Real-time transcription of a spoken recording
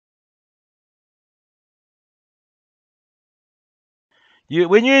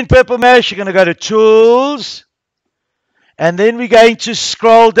When you're in Purple Mouse, you're going to go to Tools. And then we're going to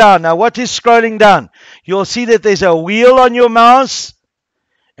scroll down. Now, what is scrolling down? You'll see that there's a wheel on your mouse.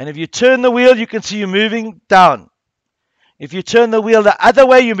 And if you turn the wheel, you can see you're moving down. If you turn the wheel the other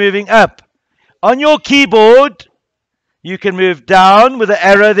way, you're moving up. On your keyboard, you can move down with the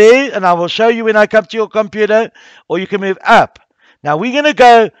arrow there. And I will show you when I come to your computer. Or you can move up. Now, we're going to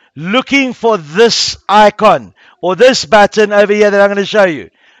go looking for this icon. Or this button over here that I'm going to show you.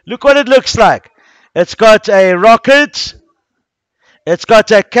 Look what it looks like. It's got a rocket. It's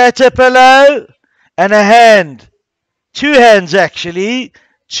got a caterpillar. And a hand. 2 hands, actually.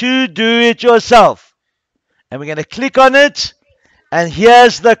 To do it yourself. And we're going to click on it. And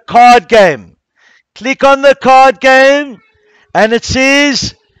here's the card game. Click on the card game. And it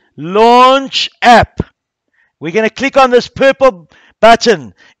says Launch App. We're going to click on this purple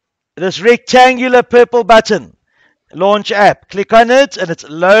button. This rectangular purple button. Launch App. Click on it. And it's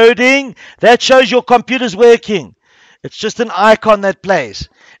loading. That shows your computer's working. It's just an icon that plays.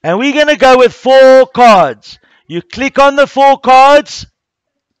 And we're going to go with 4 cards. You click on the 4 cards.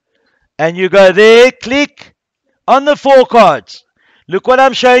 And you go there, click on the 4 cards. Look what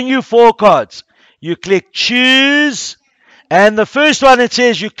I'm showing you, 4 cards. You click choose. And the first one, it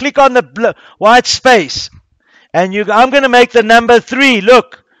says you click on the white space. And I'm going to make the number 3.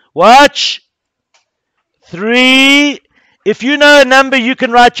 Look, watch. 3. If you know a number, you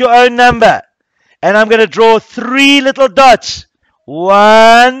can write your own number. And I'm going to draw 3 little dots.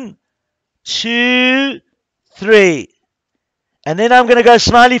 1, 2, 3. And then I'm going to go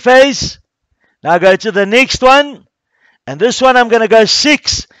smiley face. Now go to the next one. And this one I'm going to go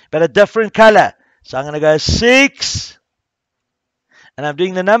 6, but a different color. So I'm going to go 6. And I'm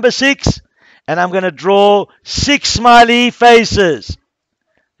doing the number 6. And I'm going to draw 6 smiley faces.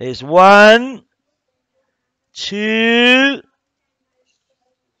 There's 1, 2,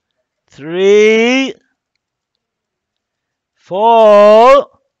 3, 4.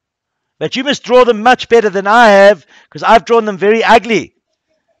 But you must draw them much better than I have, because I've drawn them very ugly.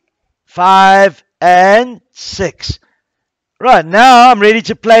 5 and 6. Right, now I'm ready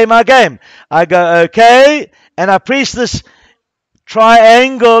to play my game. I go OK, and I press this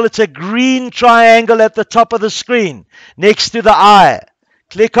triangle. It's a green triangle at the top of the screen, next to the eye.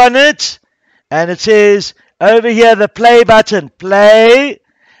 Click on it, and it says over here the play button. Play,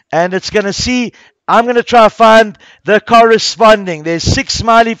 and it's going to see... I'm going to try to find the corresponding. There's 6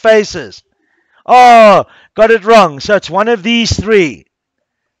 smiley faces. Oh, got it wrong. So it's one of these 3.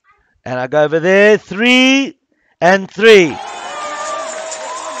 And I go over there. 3 and 3.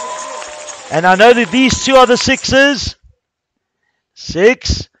 And I know that these 2 are the 6s.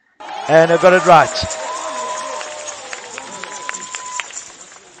 6. And I got it right.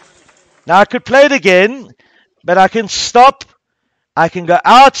 Now I could play it again, but I can stop. I can go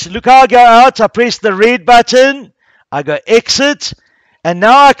out. Look how I go out. I press the red button. I go exit. And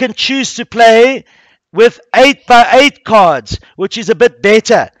now I can choose to play with 8 by 8 cards, which is a bit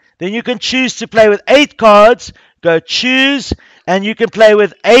better. Then you can choose to play with 8 cards. Go choose. And you can play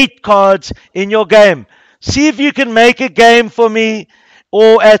with 8 cards in your game. See if you can make a game for me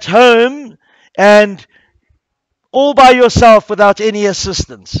or at home and all by yourself without any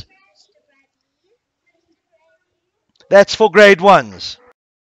assistance. That's for grade 1s.